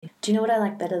Do you know what I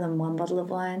like better than one bottle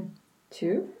of wine?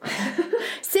 2?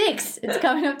 6! It's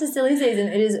coming up to silly season.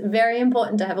 It is very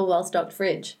important to have a well-stocked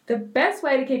fridge. The best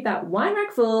way to keep that wine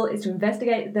rack full is to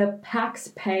investigate the packs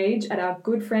page at our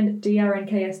good friend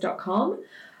drnks.com.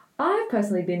 I've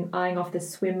personally been eyeing off the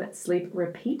Swim, Sleep,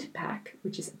 Repeat pack,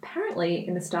 which is apparently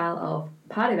in the style of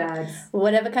party vibes.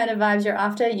 Whatever kind of vibes you're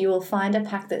after, you will find a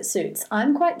pack that suits.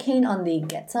 I'm quite keen on the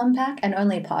Get Some pack, and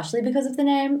only partially because of the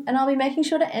name, and I'll be making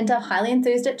sure to enter Highly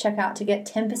Enthused at checkout to get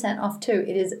 10% off too.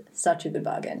 It is such a good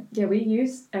bargain. Yeah, we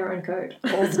use our own code.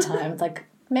 All the time. Like,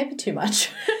 maybe too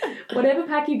much. Whatever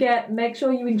pack you get, make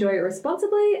sure you enjoy it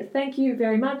responsibly. Thank you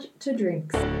very much to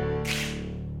Drinks.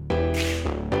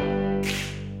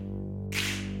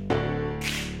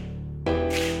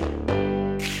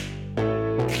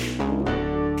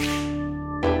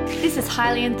 This is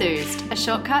Highly Enthused, a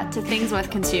shortcut to things worth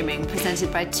consuming,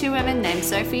 presented by two women named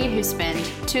Sophie who spend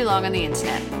too long on the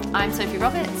internet. I'm Sophie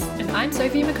Roberts. And I'm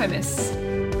Sophie McComas.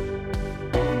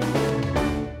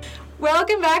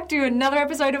 Welcome back to another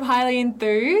episode of Highly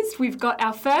Enthused. We've got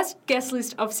our first guest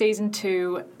list of season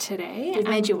 2 today. We've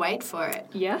made you wait for it.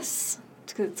 Yes,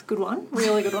 it's a good one,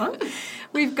 really good one.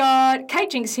 We've got Kate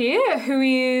Jinks here, who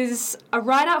is a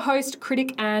writer, host,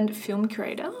 critic and film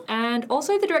curator, and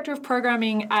also the director of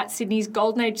programming at Sydney's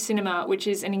Golden Age Cinema, which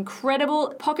is an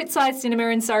incredible pocket-sized cinema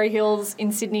in Surrey Hills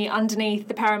in Sydney underneath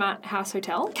the Paramount House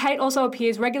Hotel. Kate also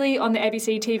appears regularly on the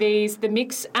ABC TV's The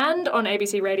Mix and on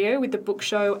ABC Radio with The Book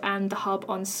Show and The Hub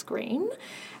on Screen.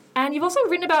 And you've also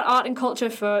written about art and culture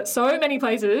for so many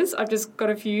places. I've just got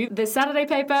a few. The Saturday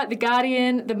Paper, The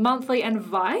Guardian, The Monthly and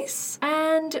Vice.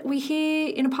 And we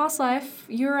hear in a past life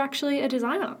you're actually a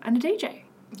designer and a DJ.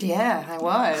 Yeah, I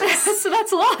was. So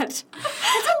that's a lot.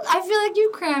 I feel like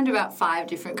you crammed about 5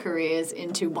 different careers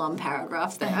into one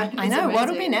paragraph there. I know.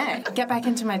 What'll be next? Get back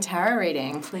into my tarot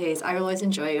reading. Please. I always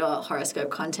enjoy your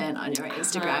horoscope content on your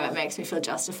Instagram. It makes me feel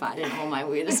justified in all my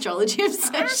weird astrology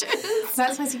obsessions.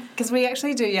 That's because we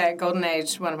actually do, Golden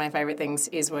Age, one of my favourite things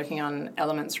is working on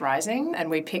Elements Rising, and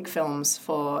we pick films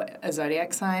for a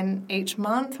zodiac sign each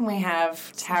month, and we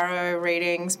have tarot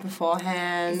readings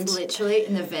beforehand. It's literally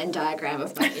in the Venn diagram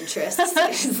of my interests.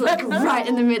 It's like right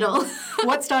in the middle.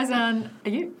 What star sign are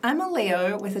you? I'm a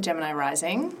Leo with a Gemini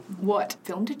rising. What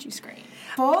film did you screen?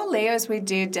 For Leos, we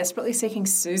did Desperately Seeking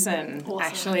Susan,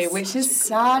 actually, which is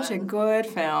such a good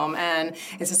film. And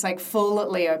it's just like full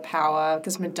Leo power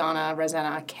because Madonna,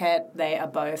 Rosanna Arquette, they are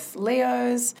both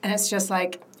Leos. And it's just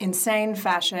like insane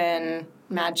fashion,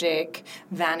 magic,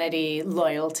 vanity,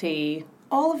 loyalty,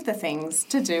 all of the things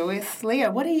to do with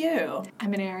Leo. What are you?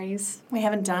 I'm an Aries. We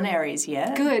haven't done Aries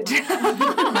yet. Good.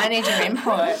 I need your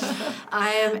input. I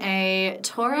am a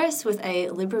Taurus with a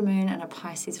Libra moon and a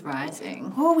Pisces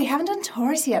rising. Oh, we haven't done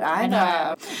Taurus yet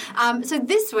either. So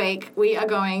this week we are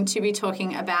going to be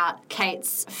talking about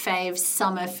Kate's fave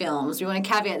summer films. We want to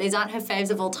caveat these aren't her faves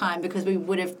of all time because we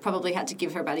would have probably had to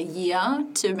give her about a year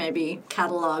to maybe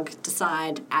catalogue,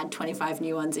 decide, add 25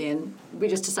 new ones in. We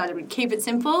just decided we'd keep it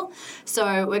simple. So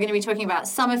we're going to be talking about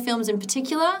summer films in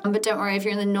particular. But don't worry, if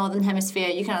you're in the Northern Hemisphere,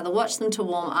 you can either watch them to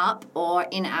warm up or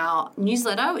in our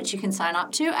newsletter, which you can sign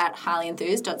up to at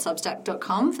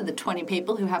highlyenthused.substack.com for the 20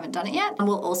 people who haven't done it yet. And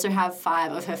we'll also have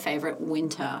 5 of her favourite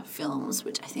winter films,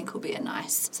 which I think will be a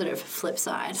nice sort of flip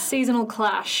side. Seasonal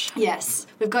clash. Yes.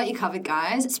 We've got you covered,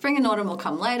 guys. Spring and autumn will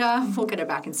come later. We'll get her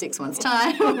back in 6 months'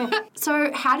 time.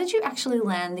 So how did you actually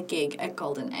land the gig at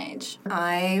Golden Age?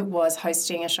 I was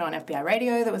hosting a show on FBI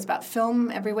Radio that was about film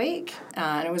every week,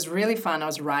 and it was really fun. I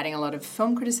was writing a lot of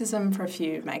film criticism for a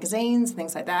few magazines,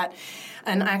 things like that,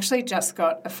 and I actually just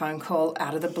got a phone call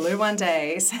out of the blue one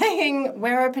day saying,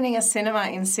 we're opening a cinema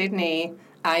in Sydney.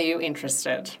 Are you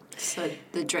interested? So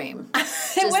the dream.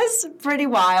 It was pretty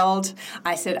wild.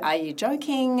 I said, are you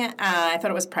joking? I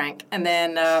thought it was a prank. And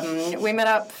then we met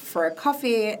up for a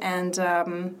coffee and...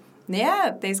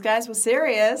 these guys were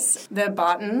serious. The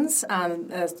Bartons,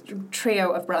 a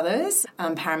trio of brothers,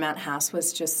 Paramount House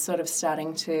was just sort of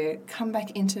starting to come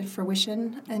back into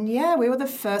fruition. And we were the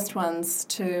first ones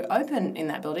to open in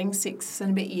that building 6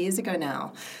 and a bit years ago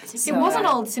now. It was an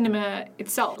old cinema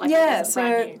itself.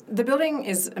 So the building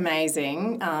is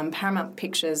amazing. Paramount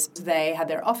Pictures, they had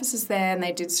their offices there and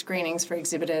they did screenings for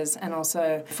exhibitors and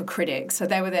also for critics. So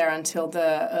they were there until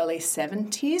the early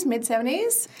 70s,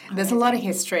 mid-70s. There's a lot of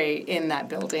history in that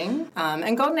building.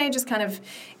 And Golden Age is kind of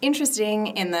interesting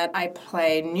in that I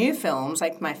play new films,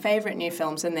 like my favourite new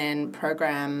films, and then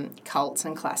program cults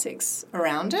and classics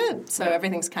around it. So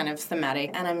everything's kind of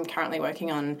thematic. And I'm currently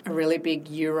working on a really big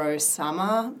Euro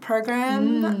summer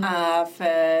program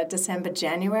for December,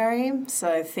 January.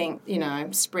 So think,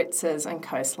 spritzers and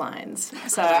coastlines.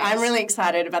 So I'm really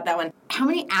excited about that one. How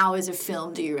many hours of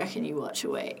film do you reckon you watch a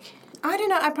week? I don't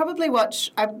know.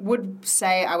 I would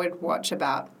say I would watch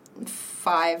about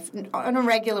 5, on a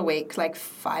regular week, like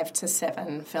 5 to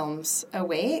 7 films a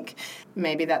week.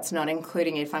 Maybe that's not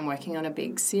including if I'm working on a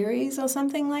big series or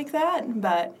something like that.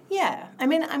 But yeah, I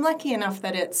mean, I'm lucky enough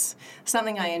that it's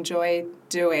something I enjoy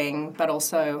doing, but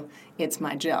also it's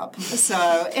my job.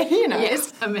 So,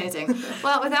 Yes, amazing.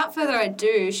 Well, without further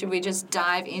ado, should we just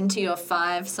dive into your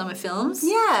 5 summer films?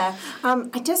 Yeah.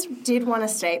 I just did want to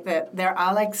state that there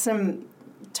are like some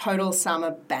total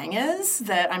summer bangers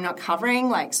that I'm not covering,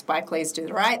 like Spike Lee's Do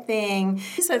the Right Thing.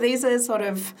 So these are sort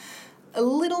of a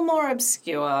little more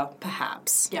obscure,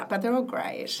 perhaps. Yeah. But they're all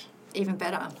great. Even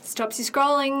better. Stops you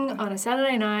scrolling on a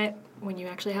Saturday night when you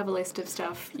actually have a list of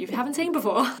stuff you haven't seen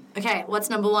before. Okay, what's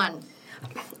number 1?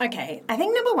 Okay, I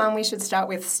think number 1 we should start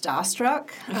with Starstruck.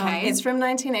 Okay. It's from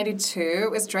 1982.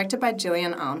 It was directed by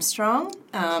Gillian Armstrong,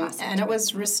 and it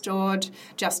was restored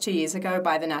just 2 years ago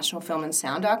by the National Film and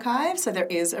Sound Archive, so there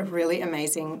is a really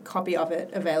amazing copy of it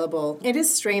available. It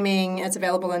is streaming. It's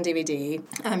available on DVD.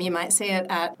 You might see it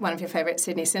at one of your favourite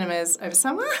Sydney cinemas over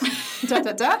summer. But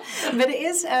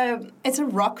it's a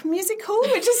rock musical,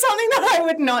 which is something that I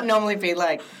would not normally be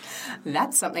like,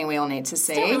 that's something we all need to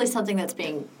see. It's not really something that's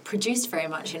being produced very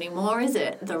much anymore, is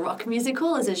it? The rock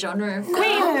musical is a genre of Queen.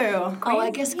 Oh, I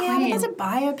guess Yeah, Queen. but that's a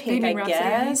biopic, Bohemian I Rhapsody.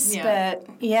 guess. Yeah. But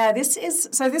yeah,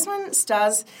 this one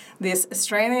stars this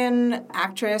Australian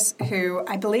actress who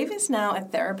I believe is now a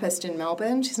therapist in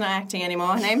Melbourne. She's not acting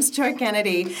anymore. Her name's Jo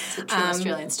Kennedy. It's a true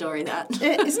Australian story, that.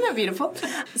 Isn't that beautiful?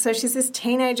 So she's this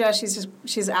teenager.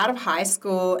 She's out of high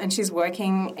school and she's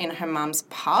working in her mum's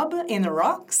pub in the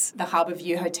Rocks, the Harbour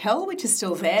View Hotel, which is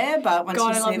still there. But once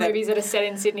God, you I love see that, movies that are set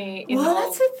in Sydney in well, the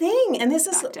that's the thing. And this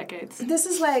is back decades. this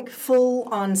is like full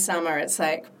on summer. It's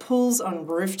like pools on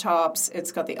rooftops.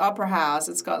 It's got the opera house.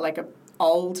 It's got like a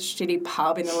old shitty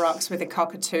pub in the Rocks with a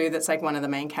cockatoo that's like one of the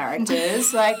main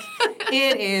characters. Like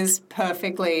it is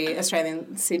perfectly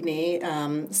Australian Sydney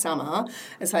summer.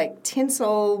 It's like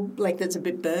tinsel, like that's a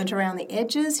bit burnt around the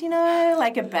edges,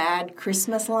 like a bad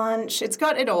Christmas lunch. It's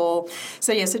got it all.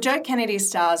 So yeah, so Jo Kennedy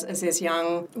stars as this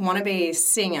young wannabe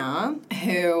singer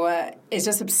who is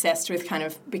just obsessed with kind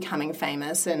of becoming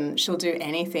famous, and she'll do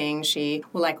anything. She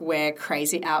will like wear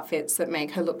crazy outfits that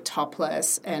make her look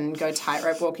topless and go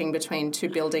tightrope walking between 2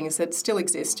 buildings that still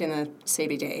exist in the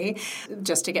CBD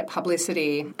just to get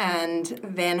publicity. And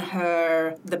then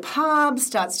the pub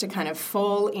starts to kind of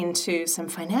fall into some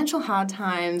financial hard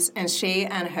times, and she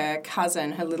and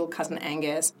her little cousin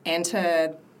Angus,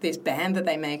 enter this band that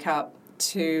they make up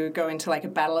to go into like a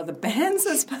battle of the bands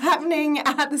that's happening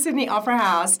at the Sydney Opera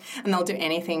House, and they'll do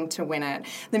anything to win it.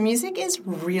 The music is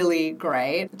really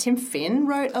great. Tim Finn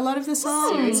wrote a lot of the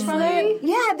songs from it.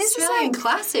 Yeah, this Australian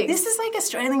classics. This is like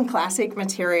Australian classic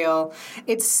material.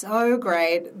 It's so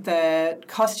great. The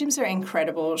costumes are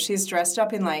incredible. She's dressed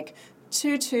up in like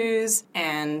tutus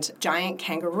and giant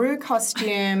kangaroo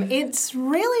costume. It's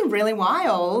really, really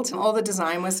wild. All the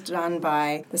design was done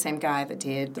by the same guy that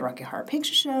did the Rocky Horror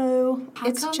Picture Show.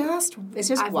 It's just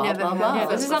I've wild, never wild, heard wild. of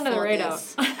This is under the before radar.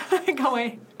 this. Can't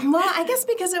wait. Well, I guess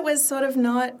because it was sort of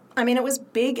not... I mean, it was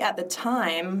big at the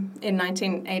time in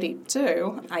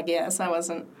 1982, I guess. I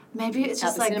wasn't Maybe it's at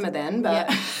just the like... cinema then, but...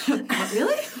 Yeah.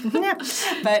 Really? Yeah.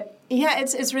 But yeah,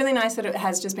 it's really nice that it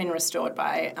has just been restored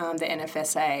by the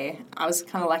NFSA. I was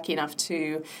kind of lucky enough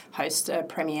to host a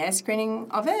premiere screening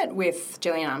of it with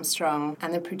Gillian Armstrong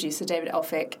and the producer David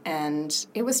Elphick, and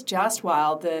it was just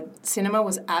wild. The cinema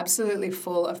was absolutely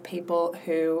full of people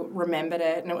who remembered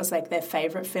it, and it was like their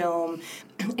favourite film.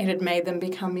 It had made them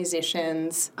become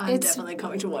musicians. I'm definitely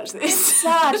coming to watch this.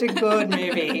 Such a good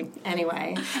movie.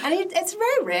 Anyway, and it's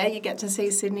very rare you get to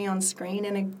see Sydney on screen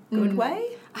in a good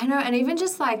way. I know, and even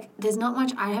just like, there's not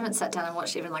much, I haven't sat down and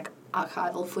watched even like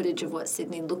archival footage of what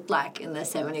Sydney looked like in the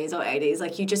 70s or 80s.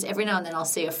 Like you just, every now and then I'll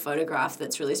see a photograph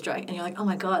that's really striking and you're like, oh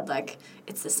my God, like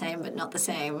it's the same but not the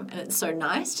same. And it's so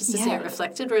nice just to see it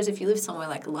reflected. Whereas if you live somewhere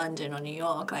like London or New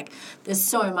York, like there's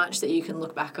so much that you can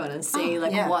look back on and see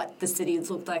what the city's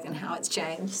looked like and how it's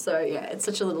changed. So yeah, it's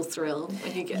such a little thrill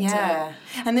when you get to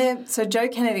it. And then, so Jo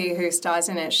Kennedy, who stars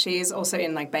in it, she's also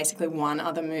in like basically one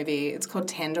other movie. It's called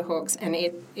Tenderhooks, and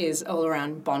it is all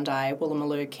around Bondi,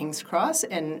 Woolloomooloo, King's Cross,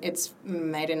 and it's It's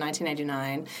made in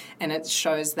 1989, and it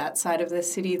shows that side of the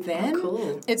city then. Oh,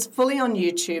 cool. It's fully on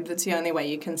YouTube. That's the only way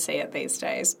you can see it these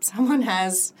days. Someone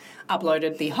has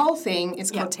uploaded the whole thing.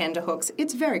 It's called Tenderhooks.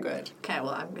 It's very good. Okay,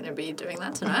 well, I'm going to be doing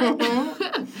that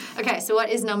tonight. Okay, so what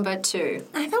is number 2?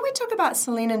 I thought we'd talk about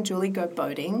Celine and Julie Go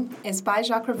Boating. It's by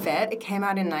Jacques Rivette. It came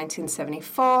out in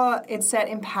 1974. It's set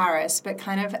in Paris, but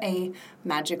kind of a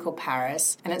magical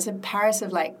Paris. And it's a Paris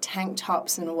of like tank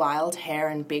tops and wild hair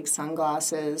and big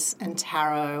sunglasses and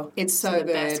tarot. It's so the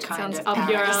good. best kind Sounds of up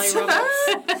your alley, Paris.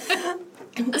 Robert.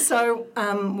 So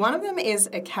one of them is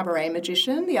a cabaret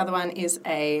magician. The other one is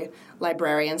a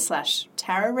librarian /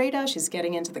 tarot reader. She's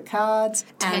getting into the cards.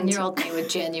 10-year-old me would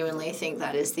genuinely think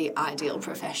that is the ideal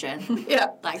profession. Yeah.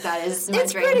 Like that is my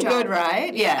It's dream pretty job. good,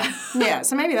 right? Yeah. Yeah,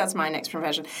 so maybe that's my next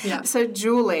profession. Yeah. So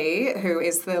Julie, who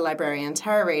is the librarian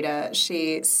tarot reader,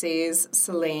 she sees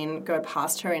Celine go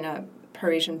past her in a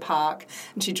Parisian park,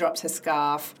 and she drops her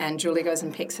scarf, and Julie goes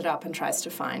and picks it up and tries to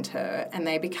find her, and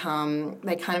they kind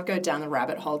of go down the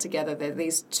rabbit hole together. They're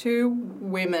these two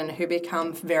women who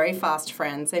become very fast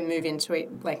friends. They move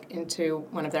into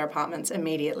one of their apartments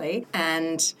immediately,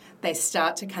 and they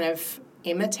start to kind of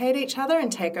imitate each other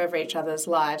and take over each other's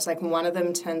lives. Like one of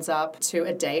them turns up to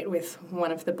a date with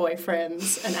one of the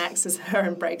boyfriends and acts as her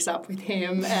and breaks up with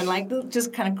him, and like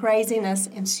just kind of craziness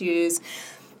ensues.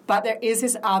 But there is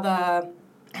this other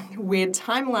weird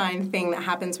timeline thing that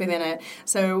happens within it.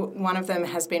 So one of them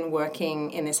has been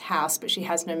working in this house, but she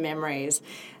has no memories,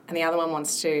 and the other one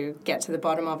wants to get to the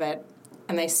bottom of it,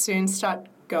 and they soon start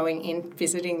going in,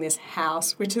 visiting this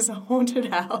house, which is a haunted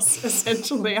house,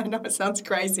 essentially. I know it sounds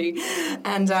crazy.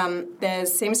 And there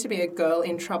seems to be a girl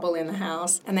in trouble in the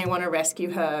house, and they want to rescue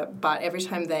her, but every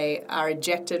time they are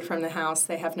ejected from the house,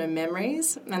 they have no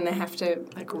memories, and they have to...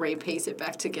 Like repiece it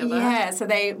back together. Yeah, so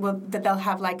they'll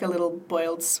have like a little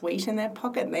boiled sweet in their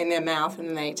pocket, in their mouth,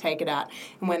 and they take it out.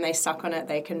 And when they suck on it,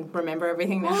 they can remember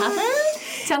everything that happened.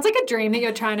 Sounds like a dream that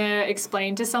you're trying to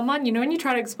explain to someone. You know when you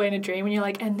try to explain a dream and you're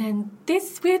like, and then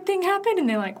this weird thing happened, and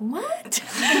they're like, what?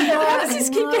 How does this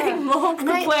keep getting more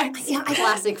complex?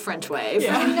 Classic French wave.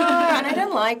 I know, and I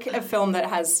don't like a film that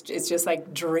it's just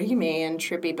like dreamy and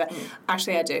trippy, but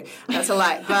actually I do. That's a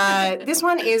lie. But this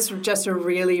one is just a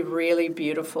really, really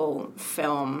beautiful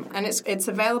film, and it's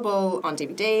available on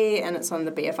DVD, and it's on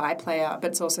the BFI player,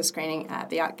 but it's also screening at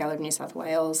the Art Gallery of New South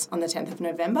Wales on the 10th of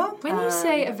November. When you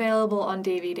say available on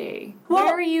DVD, Well-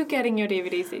 where are you getting your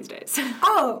DVDs these days?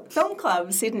 Oh, Film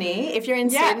Club, Sydney. If you're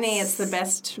in Yes. Sydney, it's the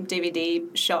best DVD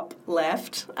shop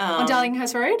left. On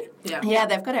Darlinghurst Road? Yeah,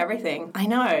 they've got everything. I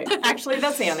know. Actually,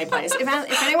 that's the only place.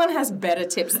 If anyone has better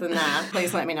tips than that,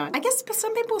 please let me know. I guess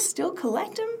some people still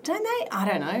collect them, don't they? I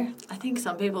don't know. I think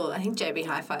JB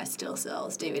Hi-Fi still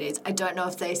sells DVDs. I don't know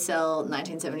if they sell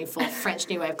 1974 French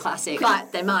New Wave classic,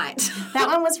 but they might. That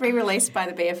one was re-released by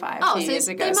the BFI a few years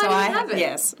ago. they might even have it.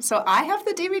 Yes. So I have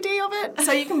the DVD of it,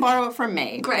 so you can borrow it from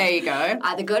me. Great. There you go.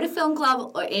 Either go to Film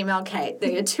Club or email Kate.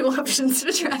 There are 2 options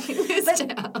for tracking this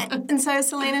down. And so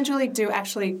Celine and Julie do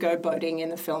actually go boating in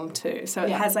the film too. So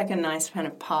it has like a nice kind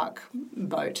of park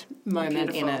boat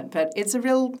moment in it. But it's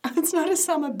not a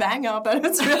summer banger, but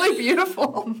it's really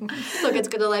beautiful. Look, it's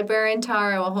got a librarian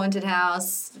tarot, a haunted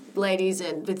house, ladies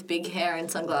with big hair and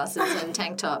sunglasses and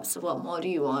tank tops. What more do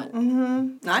you want?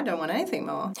 I don't want anything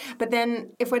more. But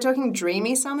then if we're talking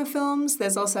dreamy summer films,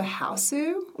 there's also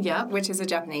Haosu, which is a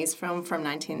Japanese film from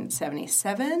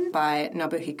 1977 by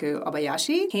Nobuhiko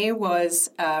Obayashi. He was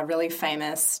a really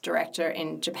famous director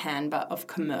in Japan, but of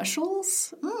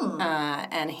commercials.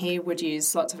 And he would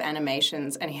use lots of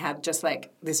animations, and he had just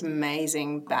like this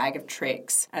amazing bag of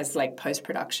tricks as like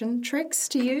post-production tricks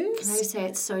to use. Can I say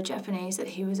it's so Japanese that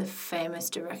he was a famous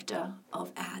director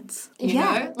of ads?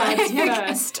 Yeah. Ads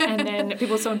first, and then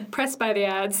people are so impressed by the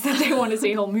ads that they want to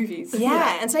see whole movies.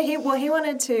 Yeah, and so he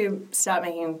wanted to start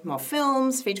making more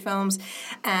films, feature films,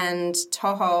 and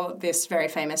Toho, this very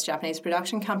famous Japanese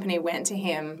production company, went to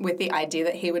him with the idea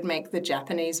that he would make the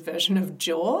Japanese version of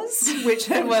Jaws, which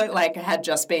had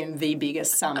just been the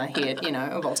biggest summer hit,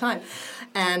 of all time.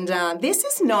 And this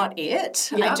is not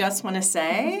it, I just want to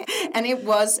say. And it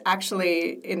was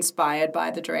actually inspired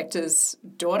by the director's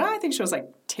daughter. I think she was like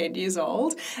 10 years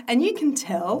old. And you can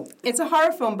tell it's a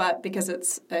horror film, but because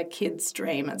it's a kid's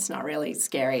dream, it's not really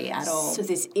scary at all. So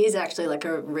this is actually like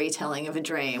a retelling of a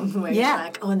dream where you're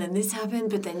like, oh, and then this happened,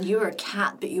 but then you were a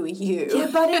cat, but you were you. Yeah,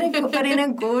 but in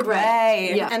a good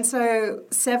way. Yeah. And so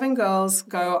 7 girls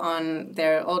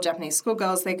they're all Japanese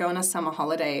schoolgirls, they go on a summer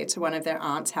holiday to one of their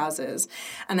aunt's houses.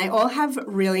 And they all have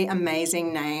really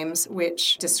amazing names,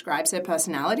 which describes their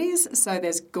personalities. So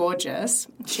there's Gorgeous.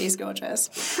 She's gorgeous.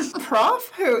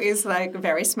 Prof, who is like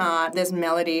very smart. There's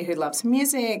Melody, who loves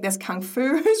music. There's Kung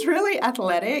Fu, who's really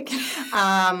athletic.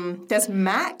 There's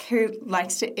Mac, who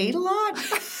likes to eat a lot.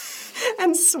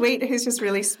 And Sweet, who's just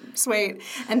really sweet,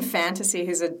 and Fantasy,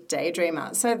 who's a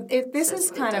daydreamer. So this is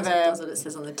kind of does what it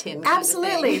says on the tin.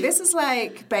 Absolutely. This is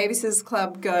like Babysitters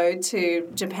Club go to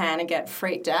Japan and get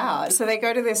freaked out. So they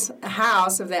go to this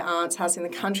house of their aunt's house in the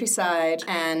countryside,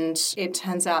 and it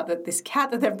turns out that this cat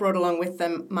that they've brought along with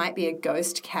them might be a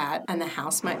ghost cat, and the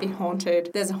house might be haunted.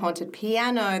 There's a haunted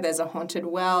piano. There's a haunted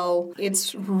well.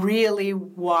 It's really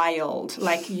wild.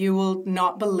 Like, you will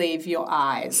not believe your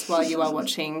eyes while you are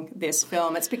watching this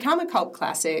film. It's become a cult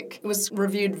classic. It was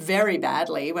reviewed very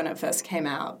badly when it first came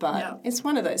out, but it's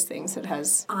one of those things that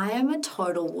has... I am a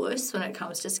total wuss when it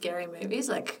comes to scary movies.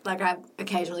 Like I've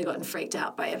occasionally gotten freaked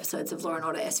out by episodes of Law &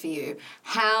 Order SVU.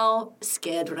 How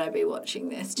scared would I be watching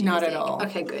this? Do you Not think? at all.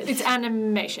 Okay, good. It's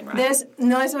animation, right?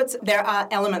 There are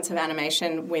elements of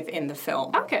animation within the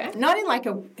film. Okay. Not in like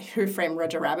a Who Framed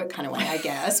Roger Rabbit kind of way, I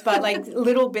guess, but like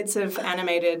little bits of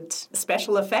animated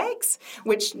special effects,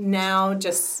 which now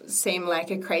just seem like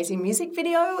a crazy music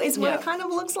video is what it kind of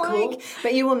looks like.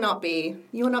 But you will not be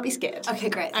scared. Okay,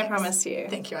 great. I promise you.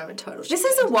 Thank you. I'm a total This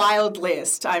is a wild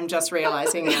list, I'm just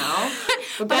realizing now.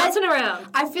 We're bouncing around.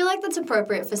 I feel like that's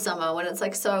appropriate for summer when it's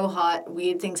like so hot,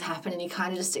 weird things happen, and you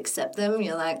kind of just accept them.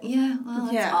 You're like,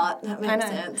 it's hot. That makes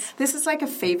sense. This is like a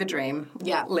fever dream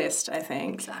Yeah. list, I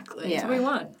think. Exactly. Yeah. That's what we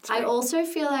want. I also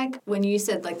feel like when you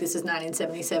said like this is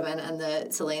 1977 and the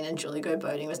Celine and Julie Go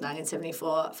Boating was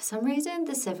 1974, for some reason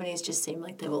the 70s just seem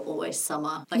like they were always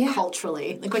summer, like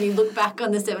culturally. Like when you look back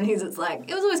on the 70s, it's like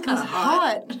it was always kind of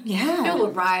hot. Yeah. People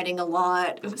were rioting a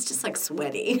lot. It was just like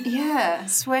sweaty. Yeah,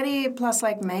 sweaty plus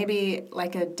like maybe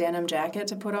like a denim jacket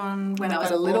to put on when That it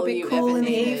was was a little all bit you cool ever in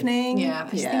the needed. evening. Yeah, I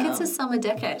just think it's a summer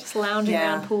decade. Just lounging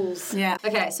around pools. Yeah.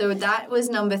 Okay, so that was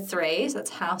number 3, so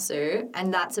that's Hausu,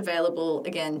 and that's available,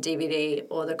 again, DVD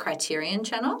or the Criterion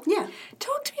channel. Yeah.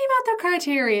 Talk to me about the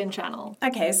Criterion channel.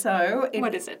 Okay, so...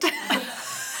 What is it?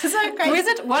 Who is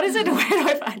it? What is it? Where do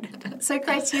I find it? So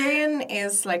Criterion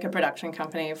is like a production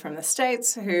company from the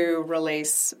States who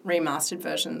release remastered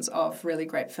versions of really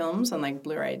great films on like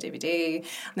Blu-ray, DVD.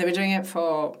 They've been doing it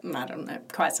for, I don't know,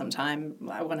 quite some time.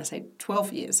 I want to say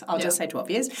 12 years. I'll just say 12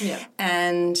 years. Yeah.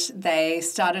 And they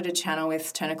started a channel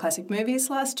with Turner Classic Movies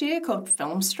last year called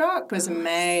Filmstruck. It was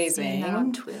amazing. Seen that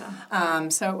on Twitter.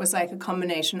 So it was like a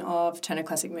combination of Turner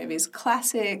Classic Movies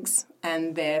classics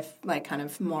and their like kind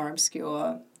of more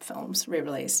obscure films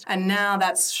re-released. And now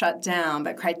that's shut down,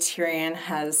 but Criterion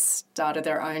has started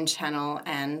their own channel,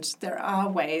 and there are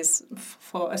ways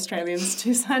for Australians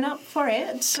to sign up for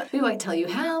it. We won't tell you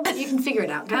how, but you can figure it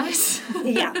out, guys.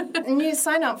 Yeah. And you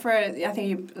sign up for it, I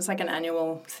think it's like an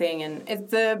annual thing, and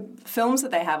the films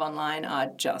that they have online are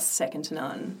just second to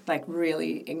none. Like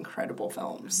really incredible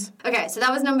films. Okay, so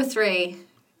that was number 3.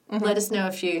 Let us know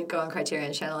if you go on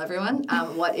Criterion channel, everyone.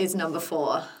 What is number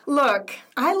 4? Look,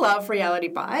 I love Reality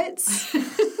Bites.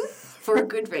 For a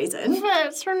good reason.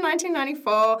 It's from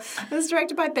 1994. It was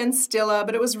directed by Ben Stiller,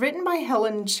 but it was written by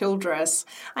Helen Childress.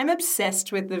 I'm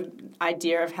obsessed with the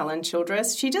idea of Helen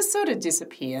Childress. She just sort of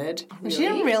disappeared. Really? She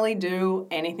didn't really do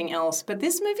anything else, but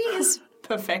this movie is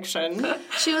perfection.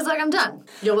 She was like, I'm done.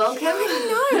 You're welcome.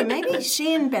 I don't know. Maybe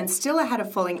she and Ben Stiller had a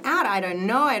falling out. I don't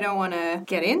know. I don't want to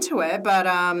get into it. But,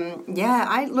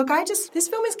 this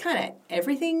film is kind of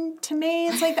everything to me.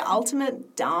 It's like the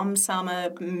ultimate dumb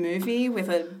summer movie with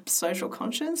a social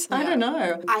conscience. I don't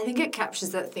know. I think it captures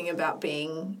that thing about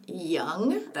being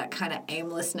young, that kind of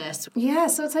aimlessness. Yeah,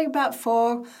 so it's like about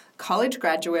 4 college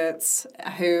graduates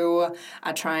who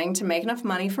are trying to make enough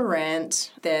money for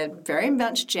rent. They're very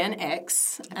much Gen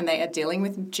X, and they are dealing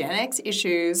with Gen X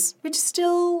issues, which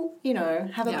still,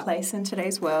 have a place in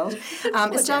today's world.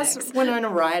 It stars Winona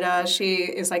Ryder. She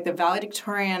is like the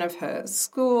valedictorian of her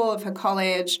school, of her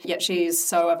college, yet she's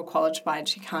so overqualified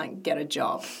she can't get a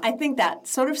job. I think that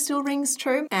sort of still rings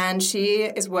true. And she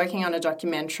is working on a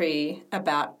documentary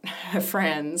about her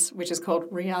friends, which is called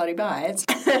Reality Bites.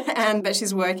 But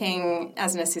she's working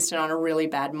as an assistant on a really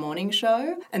bad morning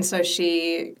show. And so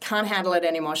she can't handle it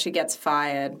anymore. She gets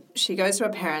fired. She goes to her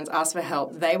parents, asks for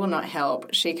help. They will not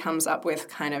help. She comes up with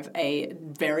kind of a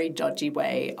very dodgy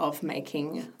way of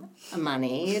making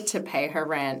money to pay her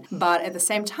rent. But at the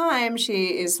same time,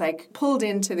 she is like pulled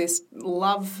into this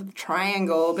love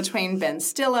triangle between Ben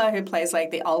Stiller, who plays like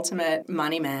the ultimate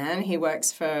money man. He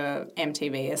works for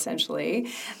MTV essentially,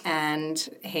 and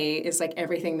he is like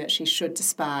everything that she should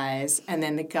despise. And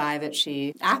then the guy that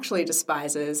she actually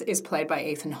despises is played by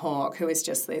Ethan Hawke, who is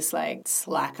just this like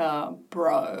slacker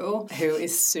bro. who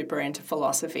is super into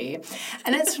philosophy.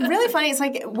 And it's really funny. It's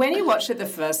like when you watch it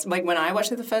when I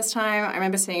watched it the first time, I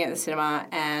remember seeing it at the cinema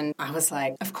and I was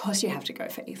like, of course you have to go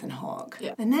for Ethan Hawke.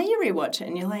 Yeah. And now you rewatch it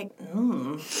and you're like,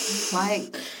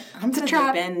 like, I'm for the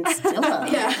trap. Ben Stiller.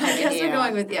 Yeah, I guess Yeah. we're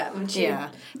going with, would you? Yeah.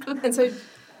 And so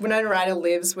Winona Ryder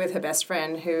lives with her best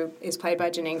friend, who is played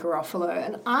by Janine Garofalo,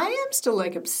 and I am still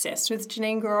like obsessed with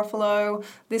Janine Garofalo.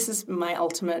 This is my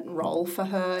ultimate role for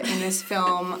her in this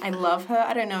film. I love her.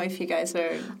 I don't know if you guys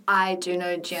are I do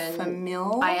know Jen.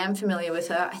 familiar. I am familiar with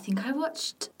her. I think I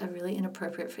watched a really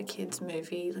inappropriate for kids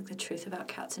movie, like The Truth About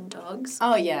Cats and Dogs.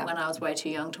 Oh, yeah. When I was way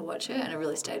too young to watch it, and it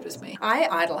really stayed with me. I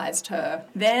idolised her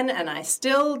then, and I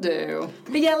still do.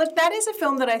 But yeah, look, that is a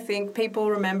film that I think people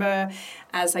remember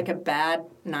as like a bad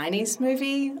 90s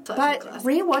movie. But classic.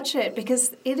 rewatch it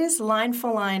because it is line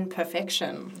for line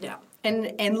perfection. Yeah.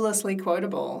 And endlessly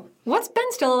quotable. What's Ben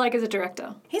Stiller like as a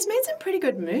director? He's made some pretty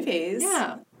good movies.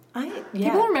 Yeah.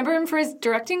 Yeah. People remember him for his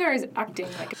directing or his acting?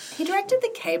 Like, He directed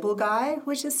The Cable Guy,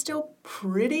 which is still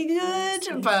pretty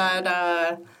good, but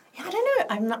yeah, I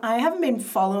don't know. I haven't been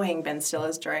following Ben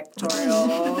Stiller's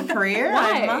directorial career,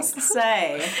 Why? I must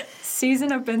say.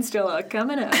 season of Ben Stiller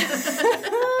coming up.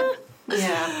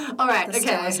 Yeah. All right, The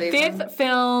Stiller okay. season. Fifth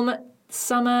film,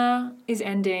 summer is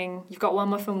ending. You've got one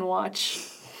more film to watch.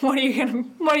 What are you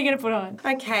gonna put on?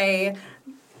 Okay.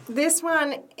 This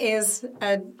one is,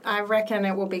 I reckon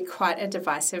it will be quite a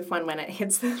divisive one when it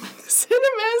hits the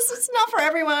cinemas. It's not for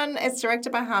everyone. It's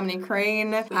directed by Harmony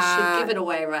Korine. We should give it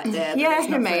away right there. Yeah, it's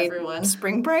who not for made everyone.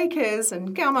 Spring Breakers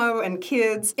and Gummo and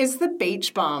Kids. It's The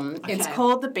Beach Bum. It's Okay.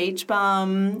 called The Beach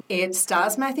Bum. It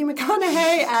stars Matthew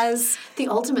McConaughey as... The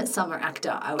ultimate summer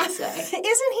actor, I would say.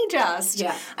 Isn't he just?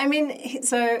 Yeah. I mean,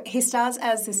 so he stars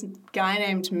as this guy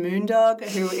named Moondog,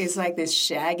 who is like this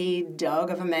shaggy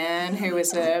dog of a man who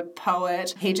is a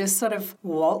poet. He just sort of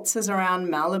waltzes around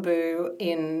Malibu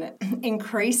in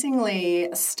increasingly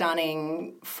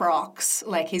stunning frocks.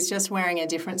 Like he's just wearing a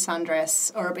different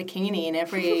sundress or a bikini in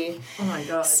every Oh my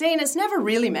god. scene. It's never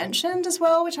really mentioned as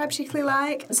well, which I particularly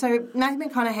like. So Matthew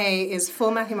McConaughey is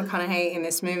full Matthew McConaughey in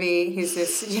this movie. He's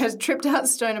this tripped out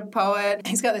stoner poet.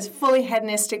 He's got this fully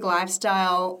hedonistic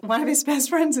lifestyle. One of his best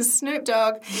friends is Snoop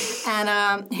Dogg,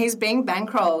 and he's being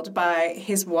bankrolled by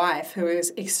his wife, who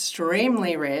is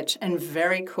extremely rich and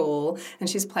very cool, and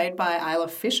she's played by Isla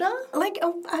Fisher, like a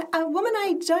woman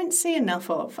I don't see enough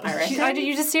of, I reckon.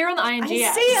 You just see her on the IMG I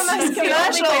ads. see her in those That's the only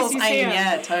place commercials. you see her.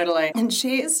 Yeah, totally. And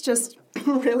she is just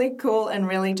really cool and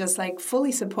really just like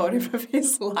fully supportive of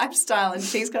his lifestyle, and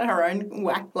she's got her own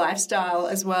whack lifestyle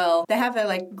as well. They have a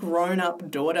like grown-up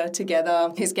daughter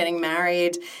together who's getting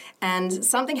married, and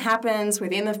something happens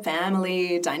within the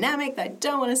family dynamic that I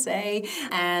don't want to say,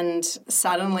 and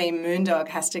suddenly Moondog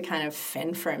has to kind of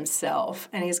fend for himself,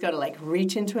 and he's got to like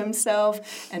reach into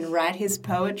himself and write his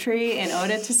poetry in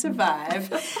order to survive.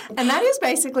 And that is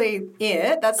basically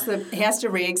it. He has to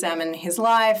re-examine his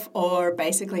life, or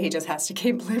basically he just has to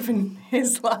keep living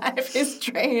his life, his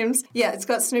dreams. Yeah, it's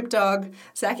got Snoop Dogg.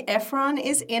 Zac Efron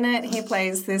is in it. He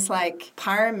plays this like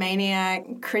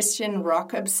pyromaniac, Christian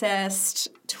rock obsessed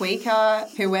tweaker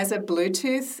who wears a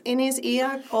Bluetooth in his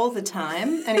ear all the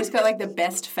time, and he's got like the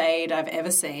best fade I've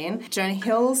ever seen. Jonah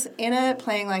Hill's in it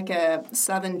playing like a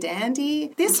southern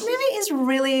dandy. This movie is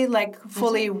really like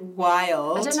fully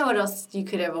wild. I don't know what else you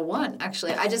could ever want,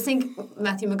 actually. I just think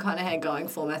Matthew McConaughey going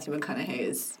full Matthew McConaughey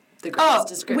is the greatest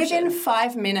description. Within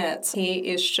 5 minutes, he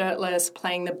is shirtless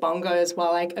playing the bongos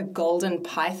while like a golden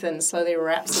python slowly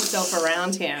wraps itself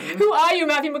around him. Who are you,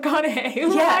 Matthew McConaughey?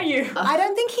 Who are you? I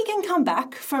don't think he can come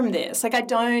back from this. Like, I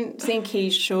don't think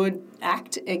he should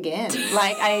act again.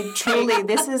 Like,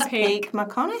 this is peak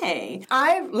McConaughey.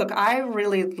 I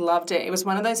really loved it. It was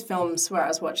one of those films where I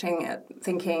was watching it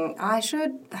thinking, I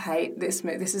should hate this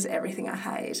movie. This is everything I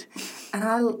hate. And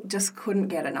I just couldn't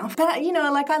get enough. But, you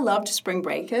know, like, I loved Spring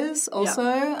Breakers also,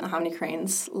 Harmony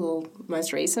Korine's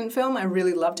most recent film. I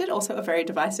really loved it. Also a very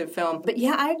divisive film. But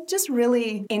yeah, I just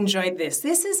really enjoyed this.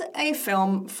 This is a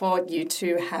film for you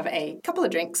to have a couple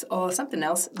of drinks or something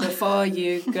else before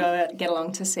you go get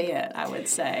along to see it, I would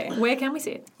say. Where can we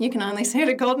see it? You can only see it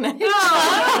at Golden Age.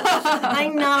 I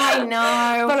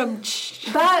know.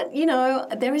 But, you know,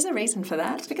 there is a reason for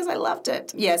that, because I loved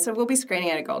it. Yeah, so we'll be screening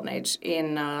it at Golden Age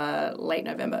in late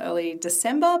November, early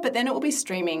December, but then it will be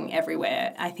streaming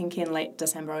everywhere, I think in late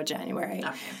December or January.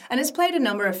 Okay. And it's played a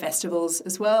number of festivals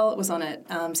as well. It was on at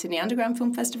Sydney Underground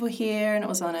Film Festival here, and it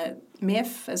was on at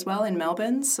MIF as well in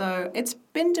Melbourne. So it's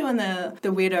been doing the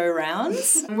weirdo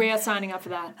rounds. We are signing up for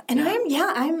that. And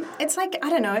it's like, I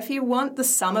don't know, if you want the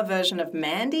summer version of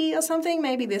Mandy or something,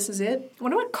 maybe this is it. I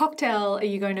wonder what cocktail are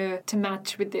you going to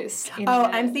match with this?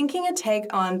 I'm thinking a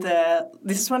take on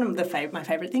this is one of my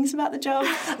favourite things about the job.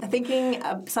 I'm thinking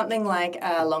something like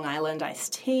Long Island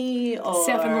iced tea or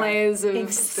 7 layers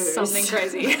of something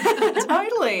crazy.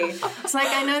 Totally. It's like,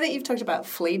 I know that you've talked about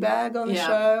Fleabag on the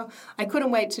show. I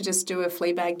couldn't wait to just do a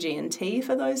Fleabag G&T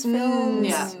for those films.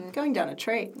 Yeah. Going down a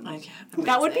treat. Okay.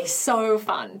 That would be so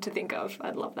fun to think of.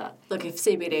 I'd love that. Look, if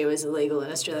CBD was illegal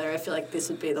in Australia, I feel like this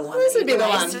would be the one. This would be the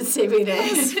one. With CBD.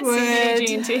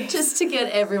 CBD. Just to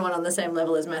get everyone on the same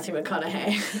level as Matthew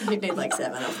McConaughey. You'd need like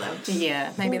 7 of them.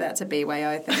 Yeah, maybe that's a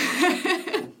BYO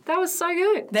thing. That was so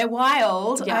good. They're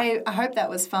wild. Yeah. I hope that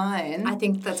was fine. I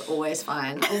think that's always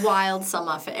fine. A wild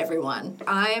summer for everyone.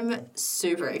 I'm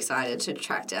super excited to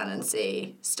track down and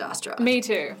see Starstruck. Me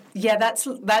too. Yeah,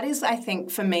 that is, I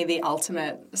think, for me, the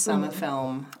ultimate summer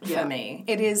film for me.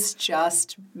 It is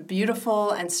just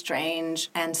beautiful and strange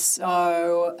and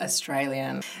so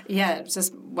Australian. Yeah, it's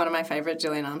just one of my favourite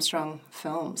Gillian Armstrong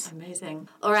films. Amazing.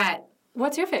 All right.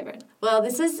 What's your favourite? Well,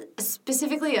 this is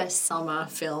specifically a summer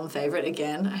film favourite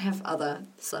again. I have other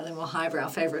slightly more highbrow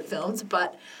favourite films,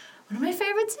 but one of my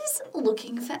favourites is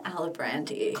Looking for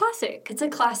Alibrandi. Classic. It's a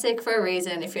classic for a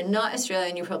reason. If you're not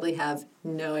Australian, you probably have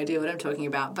no idea what I'm talking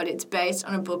about, but it's based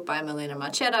on a book by Melina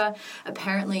Marchetta.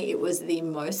 Apparently, it was the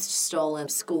most stolen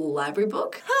school library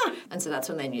book, and so that's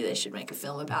when they knew they should make a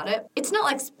film about it. It's not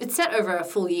like it's set over a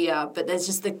full year, but there's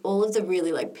just all of the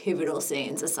really like pivotal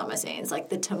scenes are summer scenes, like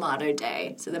the tomato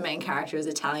day. So the main character is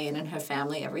Italian, and her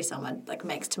family every summer like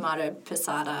makes tomato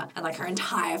passata, and like her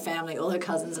entire family, all her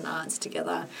cousins and aunts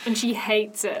together. And she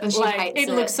hates it. And she hates it.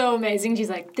 looks so amazing. She's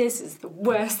like, this is the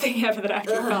worst thing ever that I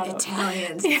can follow.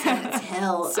 Italians. It's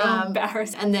hell. So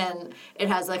embarrassing. And then it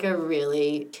has like a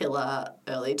really killer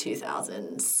early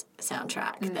 2000s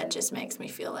soundtrack that just makes me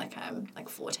feel like I'm like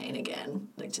 14 again.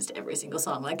 Like just every single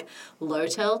song. Like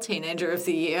Lotel, Teenager of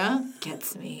the Year,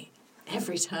 gets me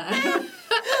every time.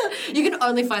 You can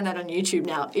only find that on YouTube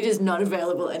now. It is not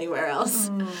available anywhere else.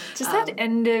 Just that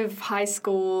end of high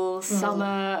school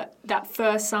summer, that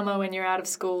first summer when you're out of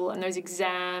school and those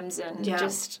exams and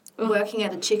just... Working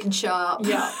at a chicken shop,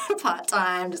 Yeah.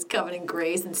 part-time, just covered in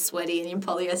grease and sweaty in your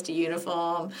polyester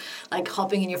uniform, like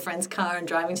hopping in your friend's car and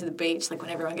driving to the beach, like when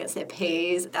everyone gets their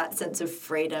P's, that sense of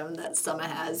freedom that summer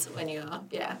has when you're,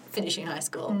 finishing high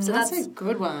school. So That's a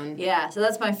good one. Yeah, so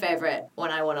that's my favourite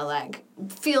when I want to, like,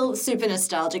 feel super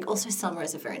nostalgic. Also, summer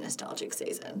is a very nostalgic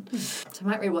season. So I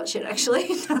might rewatch it, actually,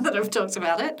 now that I've talked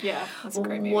about it. Yeah, that's a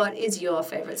great movie. What is your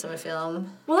favourite summer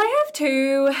film? Well, I have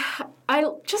two. I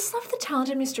just love The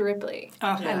Talented Mr. Ripley. Oh,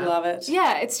 I love it.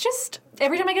 Yeah, it's just...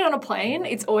 Every time I get on a plane,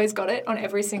 it's always got it on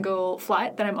every single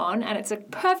flight that I'm on, and it's a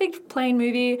perfect plane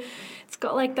movie. It's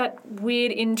got, like, that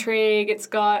weird intrigue. It's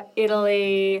got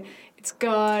Italy. It's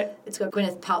got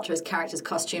Gwyneth Paltrow's characters'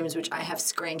 costumes, which I have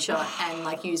screenshot and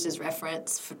like used as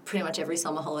reference for pretty much every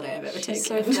summer holiday I've ever taken. She's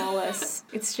so flawless.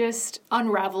 It's just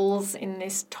unravels in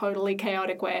this totally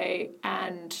chaotic way,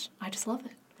 and I just love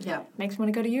it. Yeah. Makes me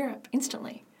want to go to Europe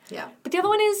instantly. Yeah. But the other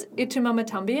one is Ituma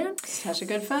Matumbian. Such a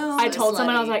good film. I told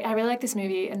someone, I was like, I really like this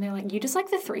movie, and they're like, you just like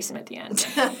the threesome at the end.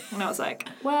 And I was like,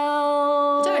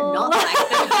 well... Don't not like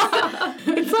that.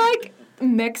 It's like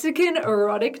Mexican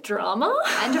erotic drama.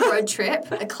 And a road trip,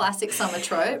 a classic summer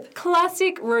trope.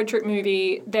 Classic road trip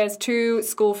movie. There's two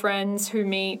school friends who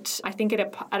meet, I think, at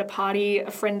a party, a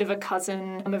friend of a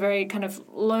cousin. I'm a very kind of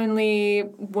lonely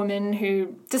woman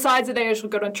who decides that they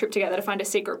should go on a trip together to find a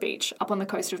secret beach up on the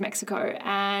coast of Mexico.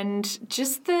 And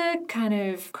just the kind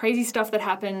of crazy stuff that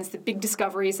happens, the big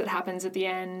discoveries that happens at the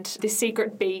end, the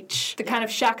secret beach, the kind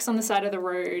of shacks on the side of the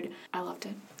road. I loved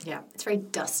it. Yeah, it's very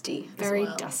dusty. Very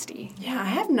dusty. Yeah, I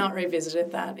have not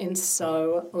revisited that in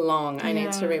so long. I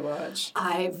need to rewatch.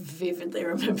 I vividly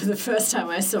remember the first time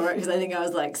I saw it because I think I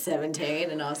was like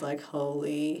 17 and I was like,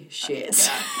 holy shit. Is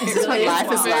this what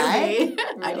life is like?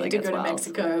 I need to go to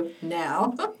Mexico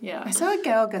now. Yeah. I saw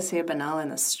Gael Garcia Bernal in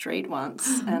the street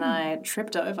once and I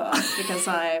tripped over because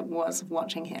I was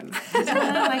watching him.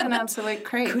 Like an absolute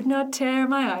creep. Could not tear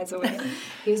my eyes away.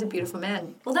 He was a beautiful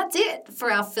man. Well, that's it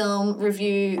for our film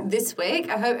review this week.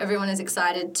 I hope everyone is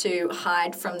excited to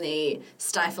hide from the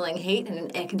stifling heat in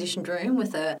an air-conditioned room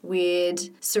with a weird,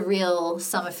 surreal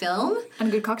summer film. And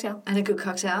a good cocktail. And a good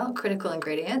cocktail, critical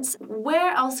ingredients.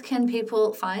 Where else can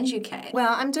people find you, Kate?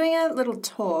 Well, I'm doing a little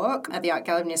talk at the Art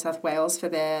Gallery of New South Wales for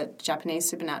their Japanese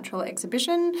Supernatural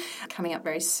exhibition coming up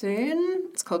very soon.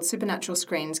 It's called Supernatural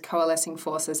Screens, Coalescing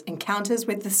Forces, Encounters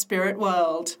with the Spirit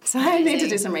World. So I need to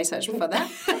do some research for that.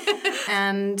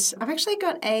 And I've actually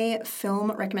got a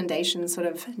film recommendation sort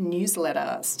of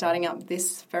newsletter starting up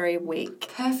this very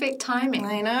week. Perfect timing.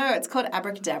 I know. It's called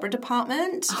Abracadabra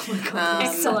Department. Oh my God,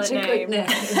 Excellent such a good name.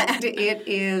 And it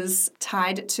is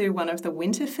tied to one of the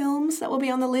winter films that will be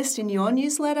on the list in your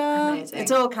newsletter. Amazing.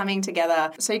 It's all coming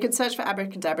together. So you could search for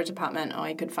Abracadabra Department, or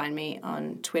you could find me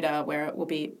on Twitter where it will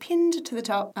be pinned to the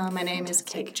top. My name is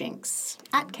Kate Jinks,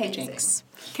 at Kate Jinks.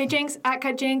 Kate Jinks, at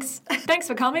Kate Jinks. Thanks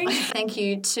for coming. Thank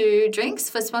you to Drinks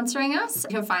for sponsoring us.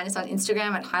 You can find us on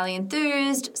Instagram at Highly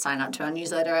Enthused. Sign up to our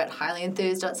newsletter at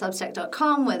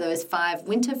highlyenthused.substack.com, where those 5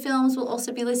 winter films will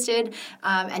also be listed.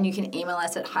 And you can email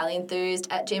us at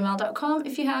highlyenthused@gmail.com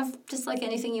if you have just like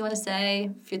anything you want to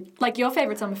say. If you Like your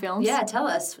favourite summer films. Yeah, tell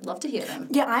us. We'd love to hear them.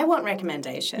 Yeah, I want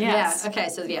recommendations. Yes. Yeah, okay,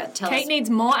 so yeah, tell Kate us.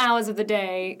 needs more hours of the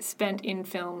day spent in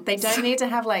film. They don't need to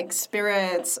have like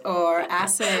spirits or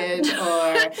acid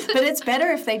or... But it's better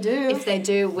if they do. If they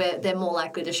do, they're more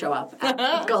likely to show up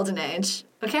at Golden Age.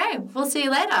 Okay, we'll see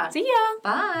you later. See ya.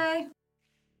 Bye.